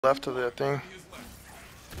Left of the thing.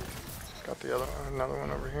 Got the other another one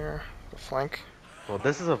over here. The flank. Well,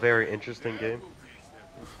 this is a very interesting game.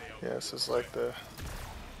 Yeah, this is like the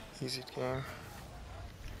easy game.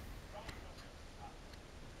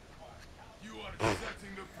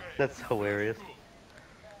 That's hilarious.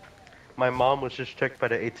 My mom was just checked by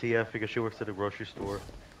the ATF because she works at a grocery store.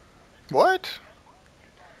 What?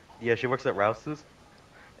 Yeah, she works at Rouse's.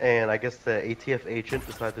 And I guess the ATF agent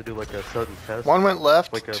decided to do like a sudden test. One went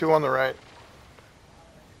left, Like a... two on the right.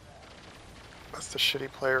 That's the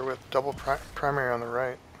shitty player with double primary on the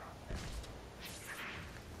right.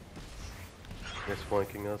 He's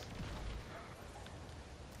flanking us.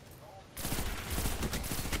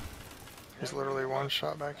 He's literally one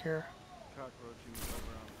shot back here.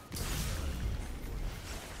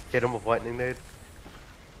 Hit him with lightning nade.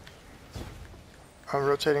 I'm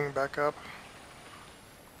rotating back up.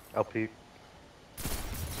 I'll peek.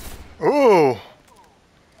 Ooh!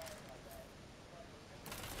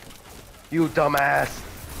 You dumbass!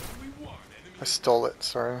 I stole it,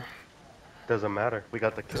 sorry. Doesn't matter. We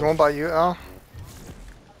got the There's kill. one by you, Al.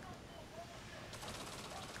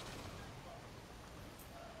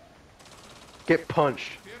 Get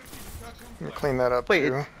punched. Let me clean that up Wait,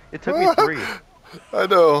 too. it took me 3. I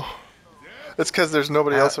know. It's because there's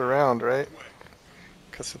nobody Ah. else around, right?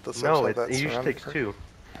 Because the subs No, have it that usually surrounded takes per- 2.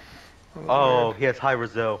 That was Oh, weird. he has high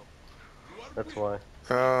reso. That's why.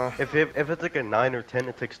 Oh. If it's like a 9 or 10,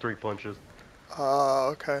 it takes 3 punches. Oh,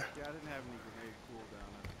 okay. Yeah, I didn't have any grenade cooldown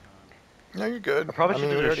at the time. No, you're good. I probably I mean,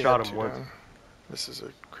 should've we just already shot had him 2 once. down. This is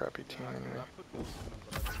a crappy team I anyway. put boost in him,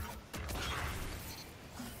 but I didn't.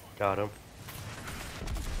 Got him.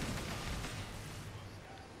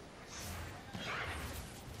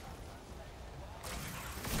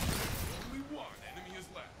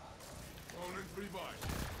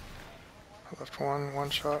 I left one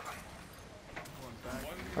shot.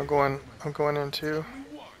 Going back. I'm going in too.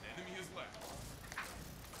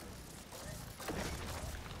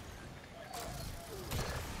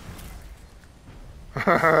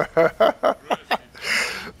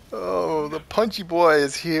 Oh, the punchy boy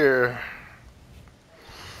is here.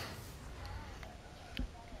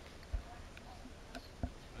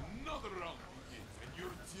 Another round begins and your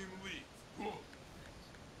team leads. Go.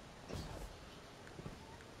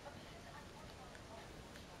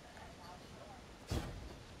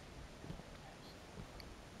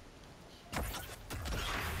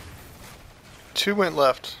 Two went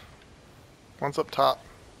left. One's up top.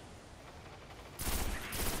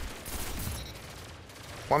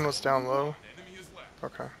 One was down low. Enemy is left.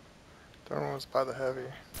 Okay. The other one was by the heavy.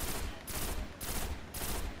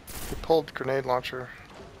 He pulled grenade launcher.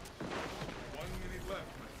 1 minute left,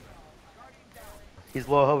 my friend. He's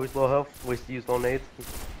low health, he's low health. Waste to use no nades.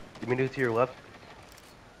 You mean to your left?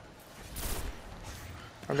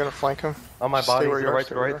 I'm gonna flank him. On my Stay body, where to you the are, right, to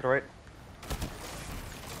stay the where right, you to the right.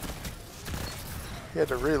 He had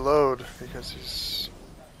to reload because he's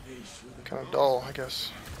kind of dull, I guess.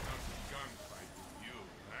 Gunfight with you,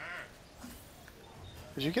 huh?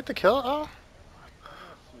 Did you get the kill? Oh,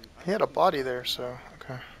 he had a body there, so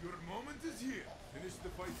okay. Your moment is here. Finish the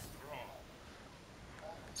fight strong.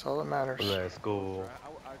 That's all that matters. Let's go.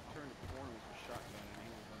 I turned the corner with the shotgun and he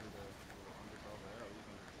was under the undercover arrow.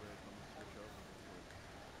 He was under the bridge. Let me switch over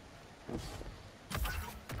real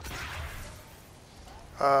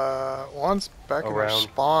quick. One's back in their Around.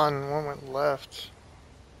 spawn, one went left.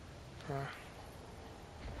 Yeah.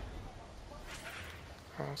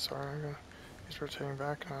 Oh, sorry, he's rotating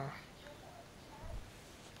back now.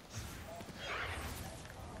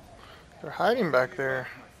 They're hiding back there.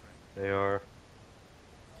 They are.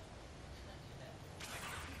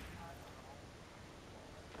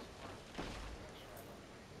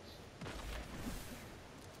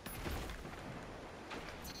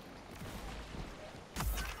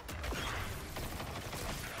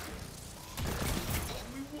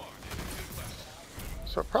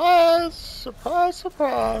 Surprise! Surprise,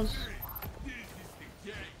 surprise!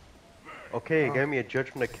 Okay, it gave me a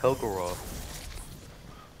judgment of Kelgoroth.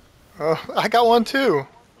 Oh, I got one too!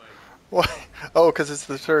 What? Oh, because it's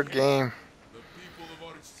the third game. The people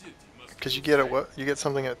of our city must Because you get a what? You get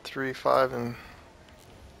something at 3, 5, and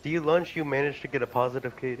Do you lunch? You managed to get a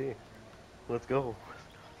positive KD. Let's go.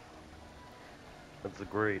 That's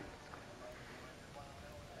great.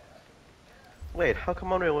 Wait, how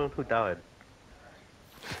come I'm the only one who died?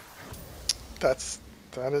 that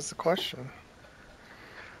is the question.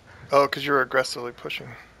 Oh, because you're aggressively pushing.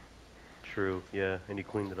 True, yeah, and you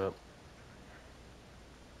cleaned it up.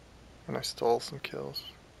 And I stole some kills.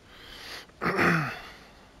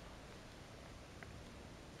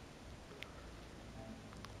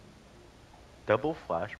 Double flash